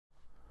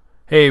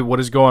Hey, what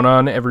is going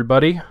on,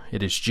 everybody?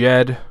 It is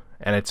Jed,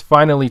 and it's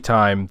finally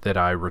time that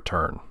I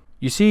return.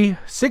 You see,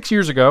 6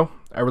 years ago,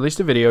 I released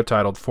a video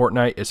titled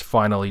Fortnite is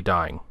Finally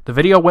Dying. The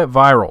video went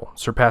viral,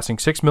 surpassing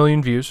 6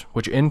 million views,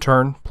 which in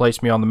turn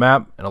placed me on the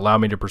map and allowed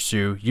me to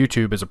pursue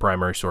YouTube as a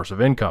primary source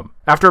of income.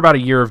 After about a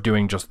year of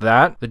doing just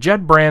that, the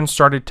Jed brand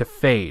started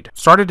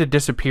to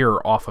disappear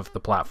off of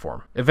the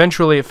platform.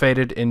 Eventually, it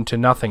faded into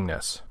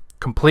nothingness.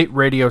 Complete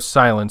radio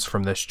silence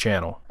from this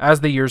channel. As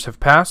the years have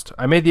passed,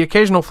 I made the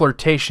occasional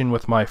flirtation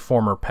with my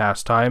former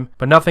pastime,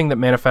 but nothing that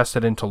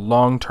manifested into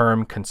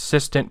long-term,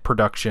 consistent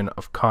production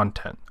of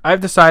content. I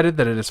have decided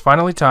that it is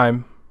finally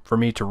time for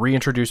me to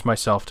reintroduce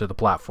myself to the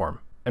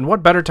platform. And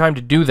what better time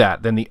to do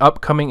that than the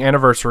upcoming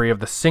anniversary of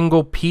the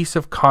single piece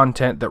of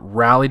content that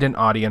rallied an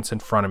audience in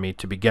front of me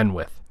to begin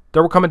with.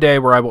 There will come a day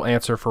where I will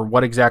answer for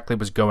what exactly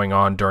was going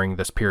on during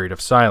this period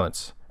of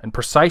silence, and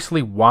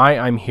precisely why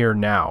I'm here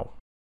now.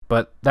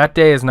 But that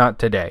day is not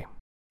today.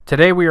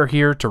 Today we are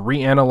here to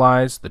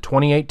reanalyze the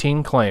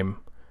 2018 claim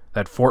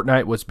that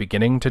Fortnite was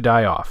beginning to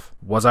die off.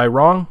 Was I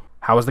wrong?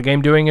 How is the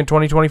game doing in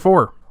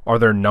 2024? Are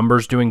their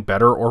numbers doing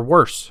better or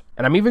worse?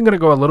 And I'm even going to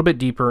go a little bit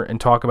deeper and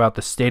talk about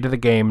the state of the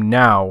game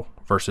now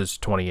versus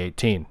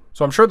 2018.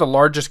 So I'm sure the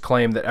largest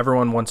claim that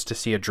everyone wants to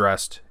see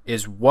addressed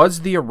is,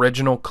 was the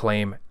original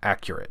claim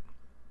accurate?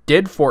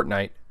 Did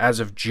Fortnite, as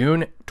of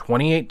June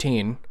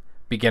 2018,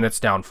 begin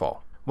its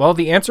downfall? Well,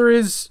 the answer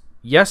is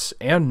yes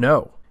and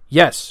no.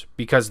 Yes,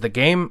 because the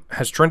game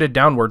has trended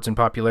downwards in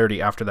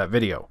popularity after that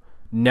video,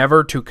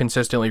 never to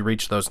consistently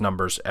reach those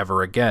numbers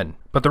ever again.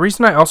 But the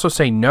reason I also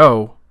say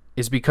no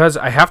is because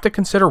I have to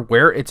consider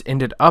where it's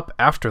ended up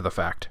after the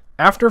fact.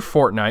 After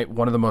Fortnite,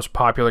 one of the most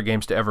popular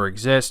games to ever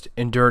exist,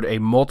 endured a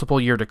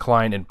multiple-year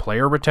decline in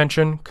player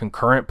retention,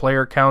 concurrent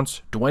player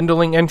counts,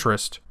 dwindling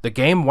interest, the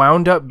game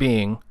wound up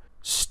being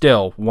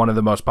still one of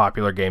the most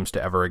popular games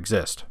to ever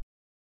exist.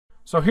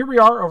 So here we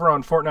are over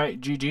on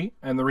Fortnite GG,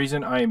 and the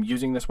reason I am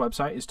using this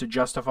website is to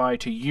justify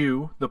to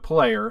you, the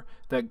player,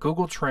 that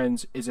Google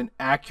Trends is an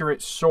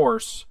accurate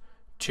source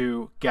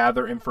to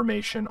gather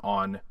information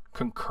on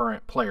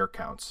concurrent player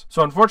counts.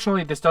 So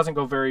unfortunately, this doesn't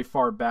go very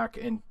far back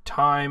in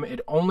time.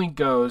 It only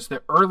goes,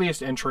 the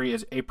earliest entry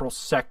is April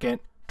 2nd,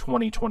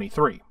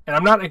 2023. And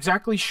I'm not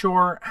exactly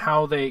sure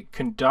how they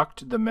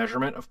conduct the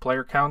measurement of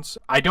player counts.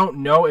 I don't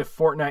know if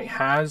Fortnite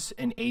has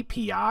an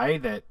API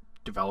that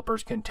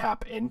developers can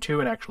tap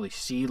into and actually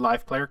see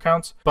live player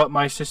counts, but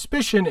my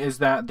suspicion is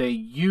that they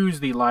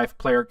use the live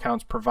player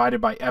counts provided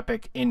by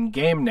Epic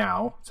in-game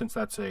now, since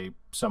that's a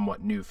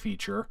somewhat new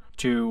feature,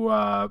 to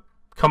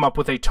come up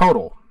with a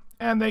total,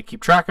 and they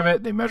keep track of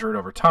it, they measure it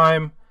over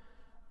time,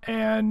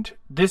 and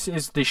this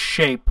is the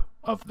shape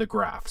of the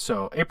graph.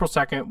 So April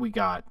 2nd, we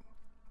got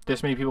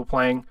this many people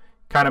playing,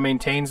 kind of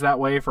maintains that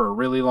way for a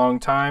really long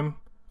time,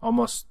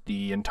 almost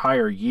the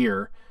entire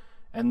year,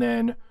 and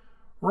then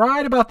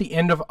right about the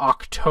end of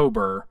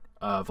October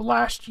of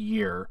last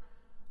year,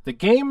 the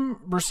game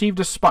received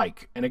a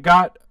spike, and it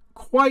got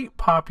quite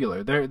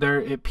popular.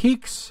 It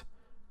peaks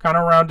kind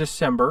of around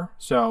December,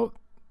 so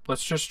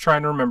let's just try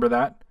and remember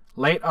that.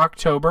 Late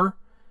October,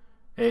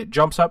 it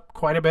jumps up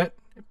quite a bit.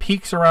 It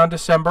peaks around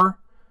December,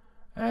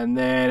 and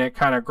then it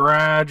kind of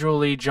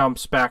gradually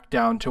jumps back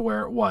down to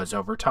where it was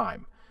over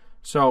time.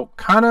 So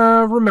kind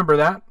of remember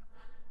that.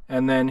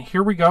 And then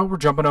here we go, we're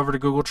jumping over to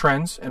Google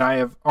Trends, and I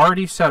have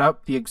already set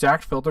up the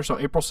exact filter, so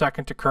April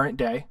 2nd to current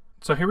day.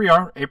 So here we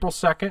are, April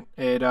 2nd.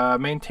 It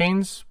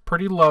maintains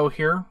pretty low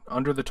here,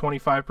 under the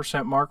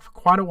 25% mark for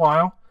quite a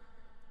while.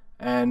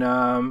 And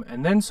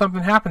then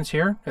something happens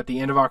here at the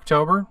end of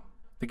October.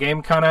 The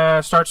game kind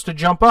of starts to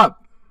jump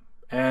up,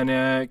 and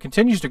it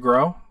continues to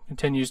grow,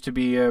 continues to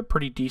be a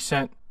pretty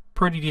decent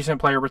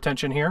player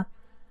retention here.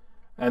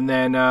 And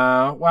then,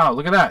 wow,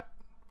 look at that.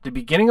 The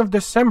beginning of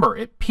December,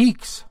 it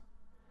peaks.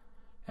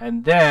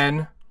 And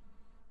then,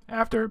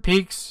 after it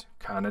peaks,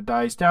 kind of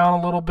dies down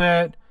a little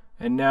bit,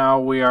 and now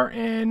we are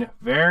in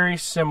very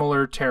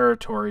similar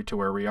territory to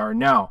where we are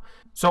now.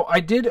 So I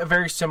did a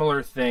very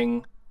similar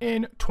thing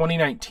in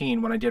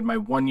 2019 when I did my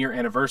 1-year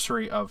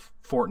anniversary of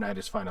Fortnite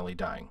is Finally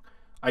Dying.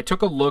 I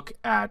took a look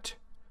at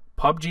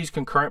PUBG's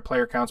concurrent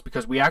player counts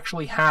because we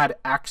actually had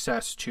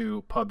access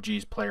to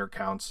PUBG's player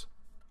counts.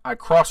 I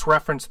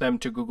cross-referenced them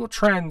to Google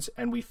Trends,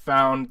 and we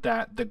found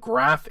that the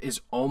graph is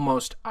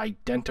almost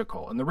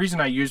identical. And the reason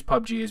I used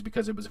PUBG is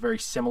because it was a very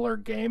similar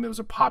game. It was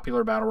a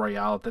popular battle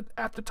royale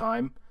at the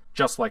time,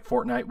 just like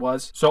Fortnite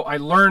was. So I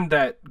learned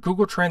that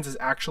Google Trends is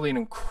actually an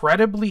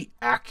incredibly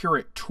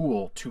accurate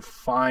tool to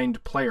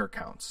find player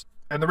counts.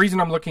 And the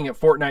reason I'm looking at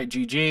Fortnite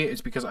GG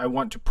is because I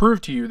want to prove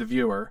to you, the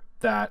viewer,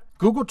 that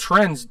Google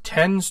Trends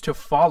tends to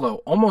follow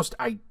almost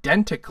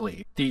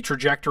identically the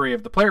trajectory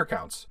of the player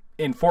counts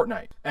in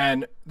Fortnite.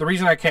 And the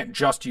reason I can't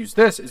just use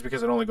this is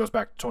because it only goes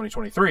back to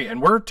 2023,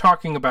 and we're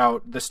talking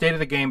about the state of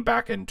the game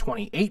back in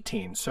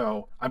 2018,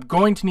 so I'm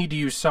going to need to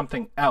use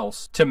something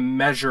else to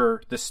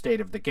measure the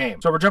state of the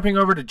game. So we're jumping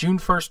over to June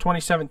 1st,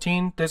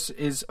 2017. This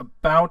is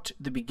about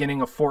the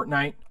beginning of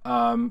Fortnite,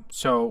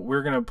 so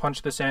we're going to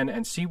punch this in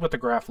and see what the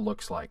graph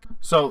looks like.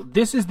 So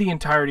this is the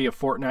entirety of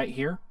Fortnite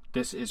here.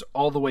 This is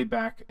all the way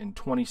back in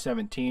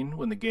 2017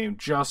 when the game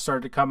just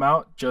started to come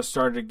out, just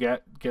started to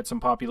get some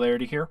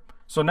popularity here.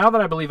 So now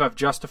that I believe I've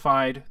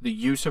justified the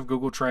use of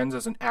Google Trends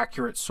as an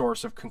accurate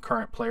source of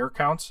concurrent player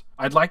counts,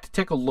 I'd like to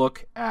take a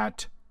look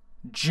at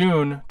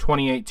June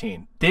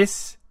 2018.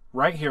 This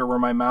right here where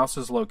my mouse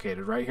is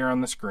located, right here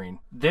on the screen,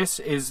 this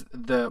is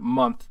the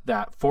month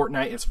that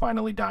Fortnite Is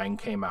Finally Dying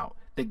came out.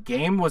 The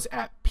game was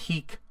at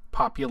peak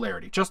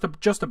popularity, just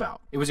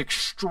about. It was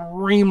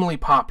extremely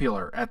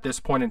popular at this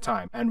point in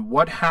time. And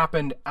what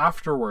happened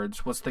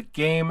afterwards was the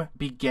game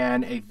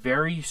began a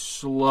very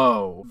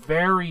slow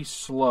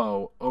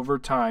over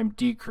time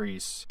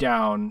decrease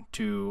down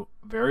to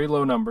very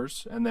low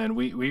numbers. And then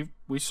we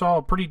saw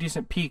a pretty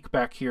decent peak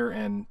back here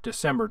in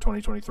December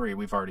 2023.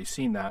 We've already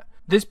seen that.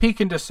 This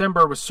peak in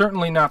December was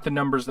certainly not the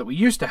numbers that we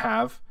used to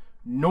have,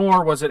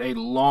 nor was it a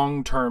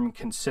long-term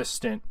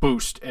consistent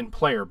boost in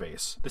player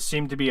base. This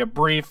seemed to be a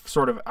brief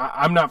sort of,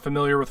 I'm not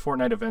familiar with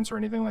Fortnite events or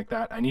anything like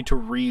that. I need to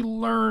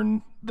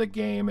relearn the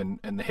game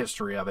and the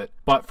history of it.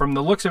 But from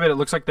the looks of it, it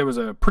looks like there was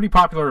a pretty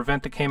popular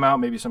event that came out,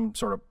 maybe some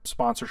sort of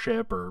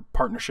sponsorship or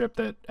partnership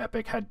that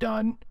Epic had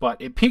done.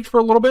 But it peaked for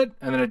a little bit,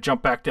 and then it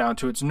jumped back down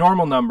to its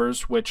normal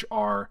numbers, which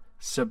are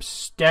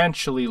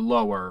substantially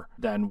lower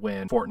than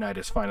when Fortnite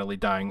Is Finally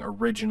Dying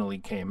originally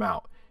came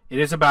out. It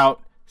is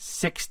about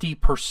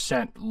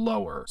 60%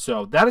 lower.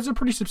 So that is a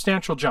pretty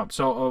substantial jump.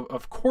 So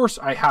of course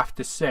I have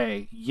to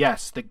say,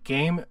 yes, the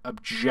game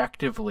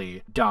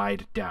objectively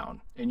died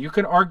down. And you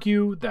can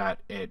argue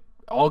that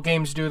all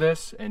games do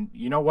this, and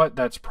you know what?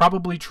 That's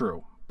probably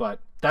true.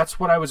 But that's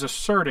what I was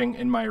asserting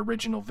in my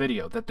original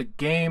video, that the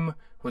game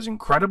was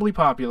incredibly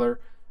popular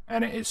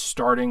and it is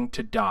starting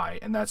to die.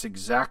 And that's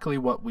exactly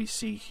what we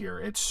see here.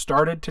 It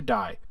started to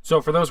die.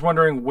 So for those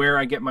wondering where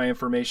I get my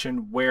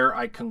information, where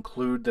I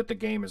conclude that the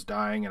game is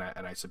dying and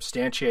I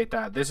substantiate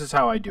that, this is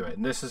how I do it.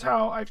 And this is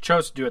how I've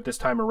chosen to do it this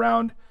time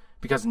around,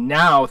 because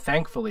now,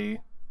 thankfully,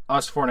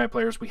 us Fortnite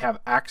players, we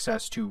have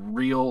access to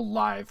real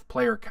live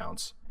player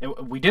counts.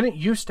 And we didn't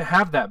used to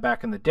have that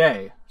back in the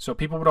day. So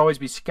people would always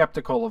be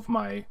skeptical of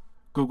my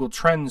Google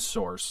Trends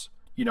source.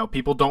 You know,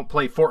 people don't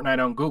play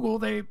Fortnite on Google.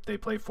 They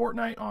play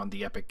Fortnite on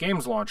the Epic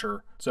Games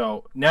launcher.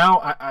 So now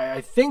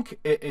I think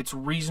it's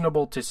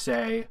reasonable to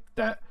say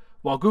that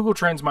while Google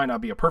Trends might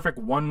not be a perfect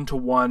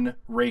one-to-one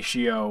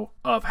ratio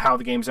of how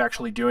the game's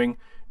actually doing,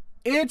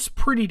 it's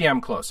pretty damn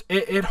close.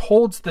 It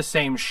holds the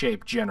same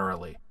shape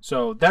generally.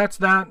 So that's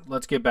that.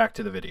 Let's get back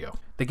to the video.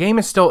 The game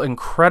is still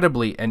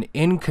incredibly and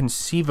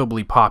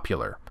inconceivably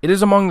popular. It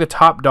is among the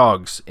top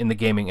dogs in the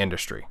gaming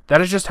industry.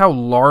 That is just how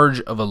large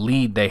of a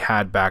lead they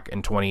had back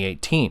in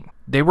 2018.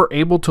 They were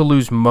able to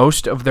lose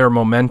most of their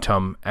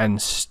momentum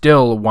and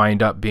still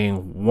wind up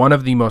being one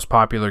of the most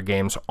popular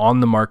games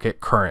on the market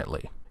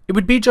currently. It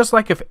would be just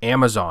like if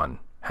Amazon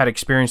had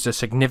experienced a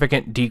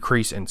significant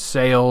decrease in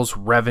sales,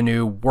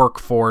 revenue,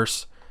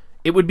 workforce.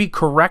 It would be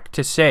correct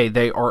to say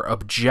they are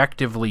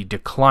objectively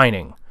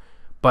declining.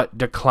 But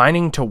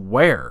declining to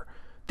where?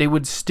 They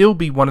would still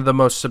be one of the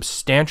most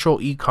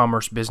substantial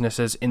e-commerce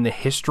businesses in the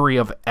history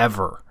of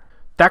ever.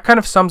 That kind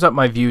of sums up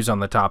my views on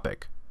the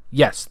topic.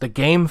 Yes, the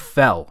game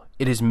fell.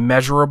 It is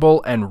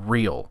measurable and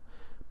real.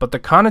 But the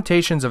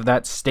connotations of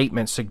that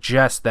statement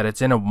suggest that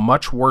it's in a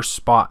much worse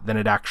spot than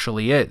it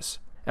actually is.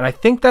 And I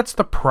think that's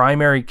the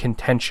primary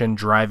contention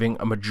driving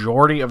a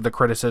majority of the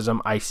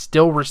criticism I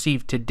still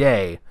receive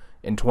today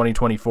in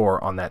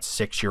 2024 on that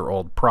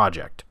 6-year-old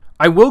project.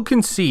 I will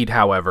concede,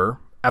 however,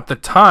 at the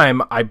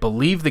time I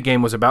believe the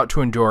game was about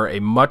to endure a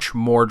much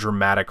more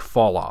dramatic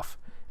fall-off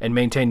and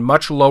maintain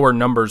much lower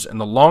numbers in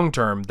the long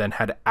term than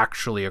had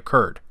actually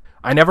occurred.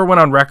 I never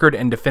went on record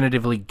and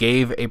definitively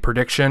gave a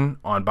prediction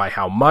on by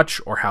how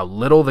much or how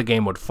little the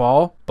game would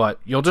fall, but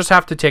you'll just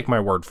have to take my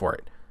word for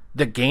it.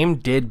 The game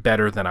did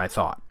better than I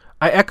thought.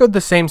 I echoed the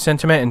same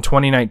sentiment in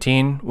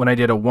 2019 when I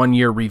did a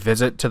 1-year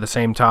revisit to the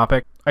same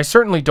topic. I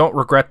certainly don't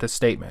regret this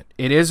statement.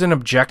 It is an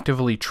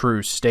objectively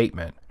true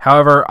statement.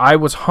 However, I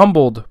was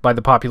humbled by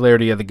the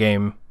popularity of the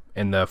game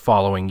in the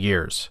following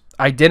years.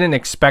 I didn't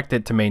expect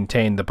it to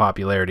maintain the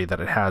popularity that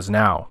it has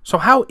now. So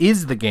how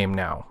is the game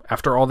now,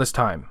 after all this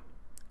time?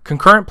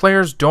 Concurrent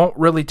players don't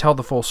really tell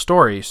the full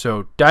story,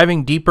 so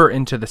diving deeper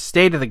into the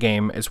state of the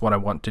game is what I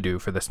want to do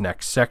for this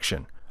next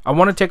section. I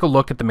want to take a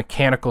look at the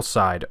mechanical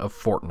side of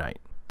Fortnite.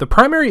 The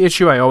primary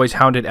issue I always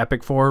hounded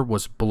Epic for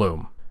was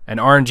Bloom, an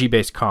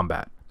RNG-based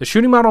combat. The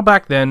shooting model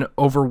back then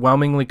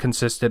overwhelmingly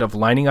consisted of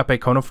lining up a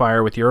cone of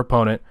fire with your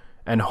opponent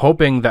and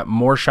hoping that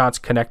more shots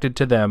connected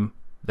to them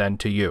than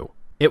to you.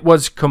 It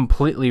was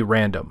completely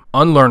random,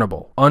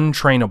 unlearnable,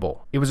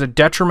 untrainable. It was a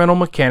detrimental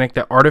mechanic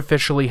that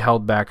artificially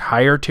held back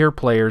higher tier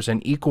players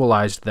and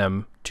equalized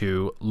them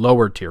to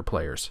lower tier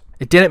players.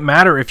 It didn't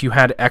matter if you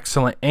had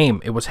excellent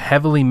aim. It was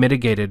heavily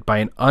mitigated by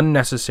an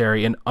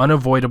unnecessary and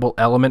unavoidable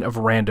element of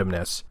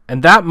randomness,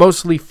 and that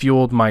mostly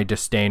fueled my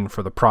disdain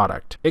for the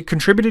product. It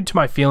contributed to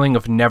my feeling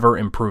of never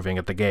improving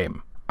at the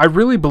game. I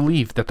really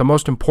believed that the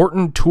most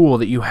important tool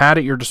that you had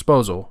at your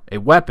disposal, a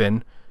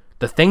weapon,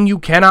 the thing you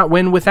cannot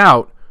win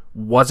without,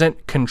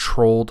 wasn't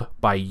controlled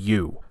by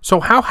you. So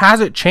how has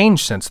it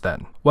changed since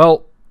then?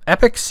 Well,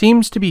 Epic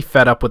seems to be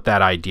fed up with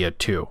that idea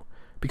too,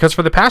 because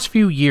for the past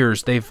few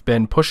years they've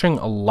been pushing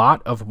a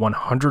lot of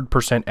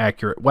 100%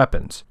 accurate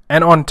weapons.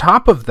 And on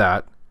top of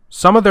that,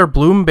 some of their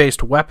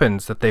bloom-based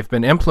weapons that they've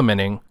been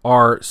implementing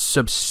are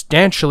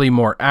substantially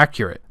more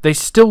accurate. They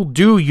still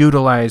do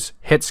utilize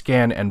hit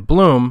scan and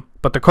bloom,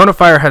 but the cone of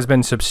fire has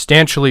been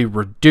substantially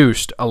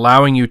reduced,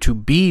 allowing you to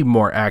be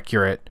more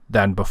accurate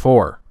than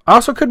before. I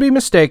also could be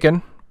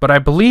mistaken, but I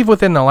believe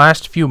within the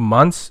last few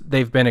months,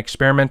 they've been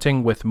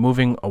experimenting with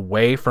moving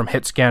away from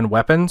hit scan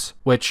weapons,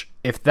 which,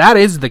 if that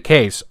is the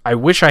case, I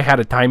wish I had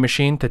a time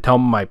machine to tell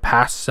my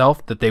past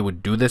self that they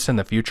would do this in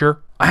the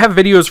future. I have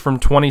videos from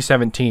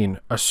 2017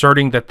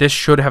 asserting that this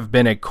should have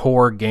been a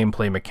core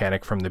gameplay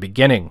mechanic from the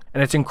beginning,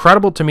 and it's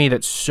incredible to me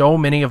that so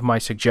many of my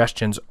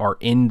suggestions are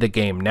in the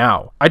game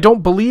now. I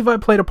don't believe I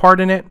played a part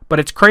in it, but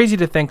it's crazy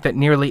to think that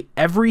nearly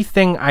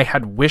everything I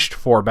had wished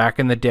for back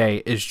in the day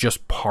is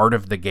just part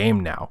of the game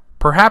now.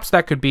 Perhaps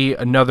that could be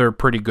another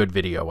pretty good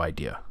video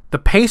idea. The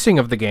pacing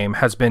of the game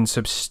has been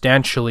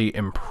substantially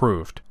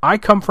improved. I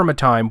come from a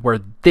time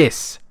where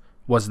this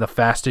was the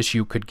fastest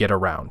you could get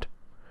around.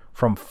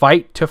 From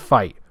fight to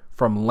fight,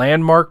 from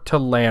landmark to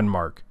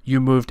landmark, you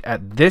moved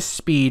at this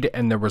speed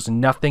and there was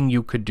nothing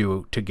you could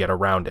do to get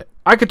around it.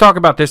 I could talk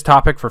about this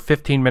topic for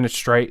 15 minutes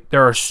straight.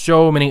 There are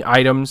so many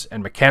items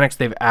and mechanics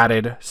they've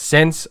added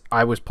since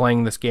I was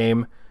playing this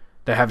game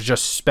that have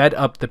just sped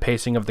up the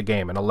pacing of the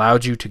game and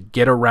allowed you to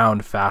get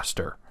around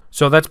faster.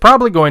 So that's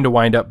probably going to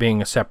wind up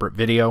being a separate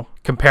video,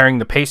 comparing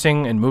the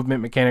pacing and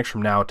movement mechanics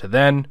from now to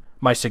then,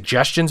 my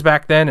suggestions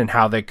back then and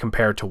how they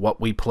compare to what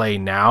we play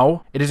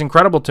now. It is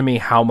incredible to me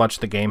how much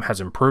the game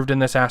has improved in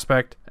this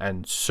aspect,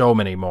 and so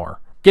many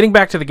more. Getting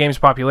back to the game's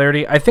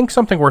popularity, I think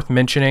something worth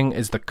mentioning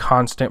is the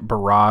constant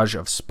barrage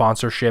of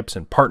sponsorships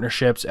and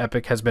partnerships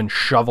Epic has been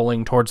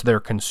shoveling towards their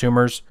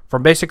consumers,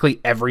 from basically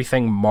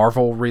everything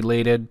Marvel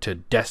related to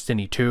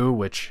Destiny 2,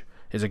 which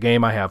is a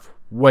game I have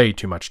way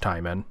too much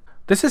time in.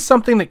 This is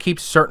something that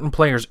keeps certain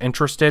players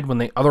interested when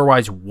they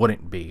otherwise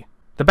wouldn't be.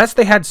 The best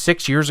they had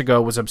 6 years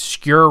ago was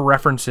obscure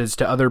references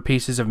to other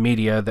pieces of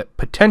media that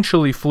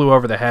potentially flew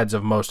over the heads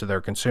of most of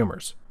their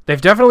consumers. They've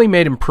definitely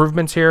made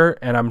improvements here,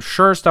 and I'm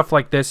sure stuff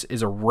like this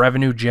is a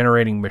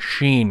revenue-generating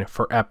machine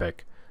for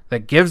Epic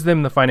that gives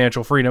them the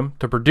financial freedom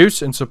to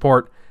produce and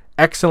support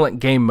excellent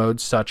game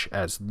modes such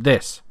as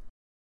this.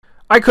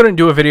 I couldn't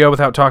do a video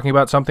without talking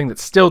about something that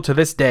still to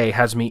this day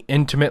has me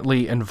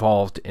intimately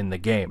involved in the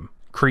game: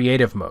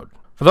 creative mode.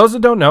 For those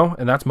that don't know,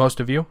 and that's most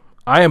of you,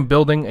 I am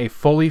building a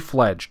fully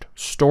fledged,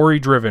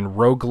 story-driven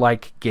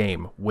roguelike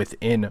game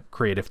within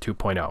Creative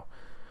 2.0.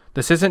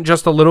 This isn't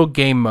just a little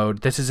game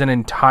mode, this is an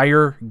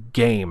entire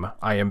game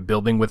I am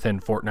building within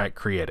Fortnite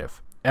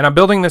Creative. And I'm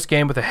building this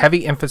game with a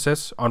heavy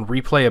emphasis on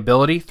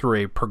replayability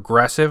through a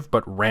progressive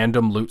but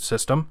random loot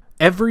system.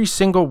 Every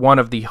single one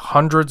of the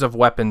hundreds of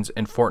weapons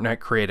in Fortnite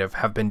Creative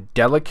have been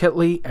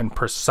delicately and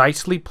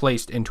precisely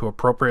placed into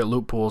appropriate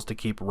loot pools to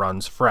keep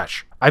runs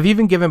fresh. I've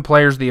even given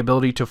players the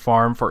ability to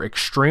farm for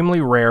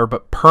extremely rare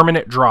but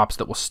permanent drops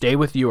that will stay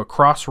with you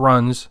across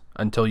runs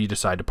until you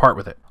decide to part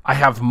with it. I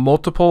have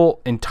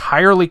multiple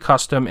entirely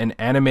custom and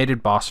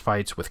animated boss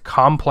fights with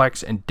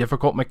complex and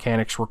difficult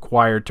mechanics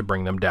required to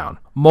bring them down.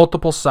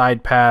 Multiple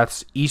side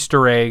paths,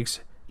 Easter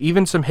eggs,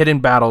 even some hidden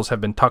battles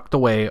have been tucked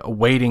away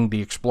awaiting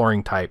the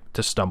exploring type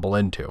to stumble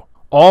into.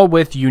 All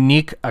with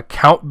unique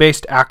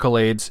account-based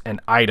accolades and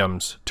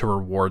items to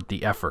reward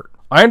the effort.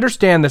 I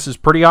understand this is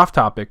pretty off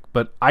topic,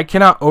 but I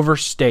cannot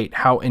overstate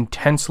how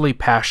intensely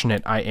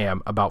passionate I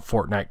am about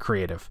Fortnite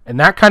Creative. And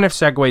that kind of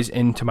segues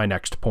into my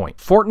next point.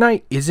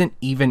 Fortnite isn't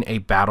even a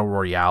battle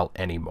royale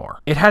anymore.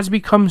 It has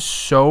become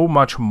so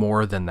much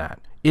more than that.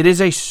 It is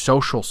a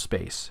social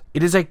space.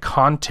 It is a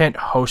content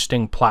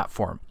hosting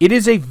platform. It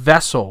is a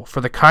vessel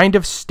for the kind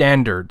of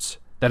standards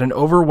that an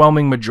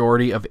overwhelming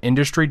majority of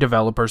industry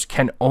developers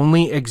can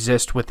only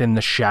exist within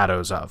the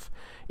shadows of.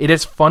 It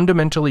has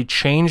fundamentally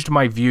changed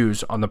my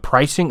views on the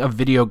pricing of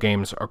video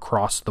games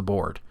across the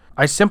board.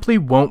 I simply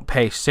won't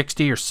pay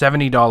 $60 or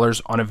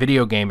 $70 on a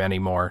video game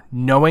anymore,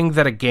 knowing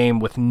that a game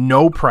with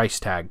no price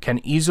tag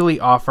can easily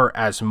offer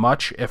as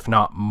much, if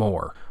not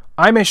more.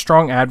 I'm a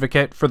strong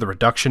advocate for the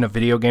reduction of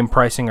video game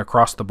pricing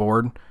across the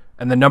board,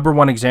 and the number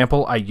one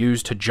example I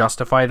use to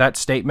justify that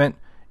statement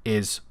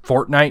is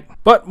Fortnite.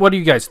 But what do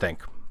you guys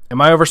think?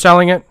 Am I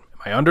overselling it?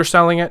 Am I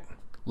underselling it?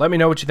 Let me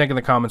know what you think in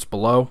the comments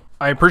below.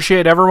 I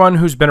appreciate everyone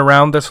who's been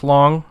around this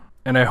long,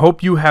 and I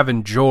hope you have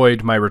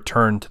enjoyed my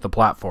return to the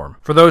platform.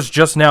 For those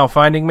just now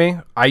finding me,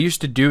 I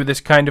used to do this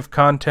kind of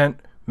content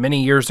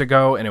many years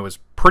ago, and it was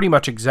pretty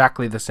much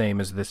exactly the same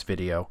as this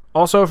video.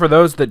 Also, for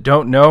those that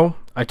don't know,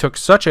 I took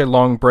such a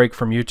long break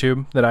from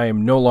YouTube that I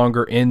am no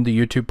longer in the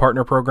YouTube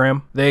Partner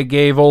Program. They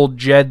gave old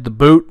Jed the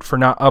boot for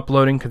not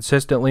uploading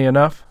consistently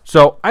enough,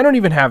 so I don't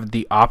even have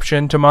the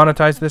option to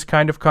monetize this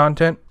kind of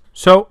content.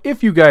 So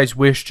if you guys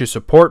wish to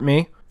support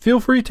me, feel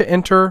free to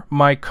enter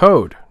my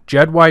code,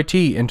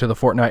 GedYT, into the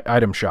Fortnite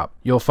Item Shop.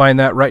 You'll find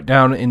that right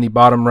down in the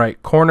bottom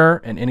right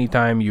corner, and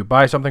anytime you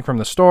buy something from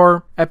the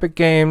store, Epic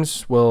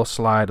Games will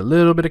slide a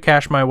little bit of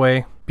cash my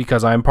way.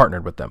 because I am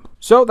partnered with them.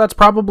 So that's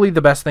probably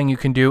the best thing you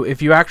can do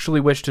if you actually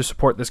wish to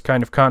support this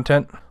kind of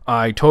content.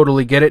 I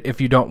totally get it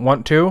if you don't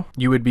want to.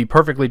 You would be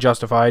perfectly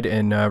justified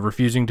in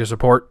refusing to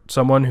support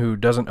someone who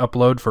doesn't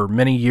upload for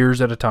many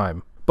years at a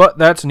time. But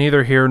that's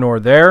neither here nor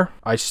there.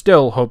 I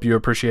still hope you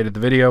appreciated the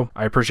video.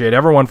 I appreciate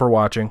everyone for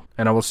watching,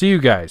 and I will see you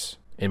guys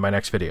in my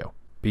next video.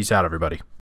 Peace out, everybody.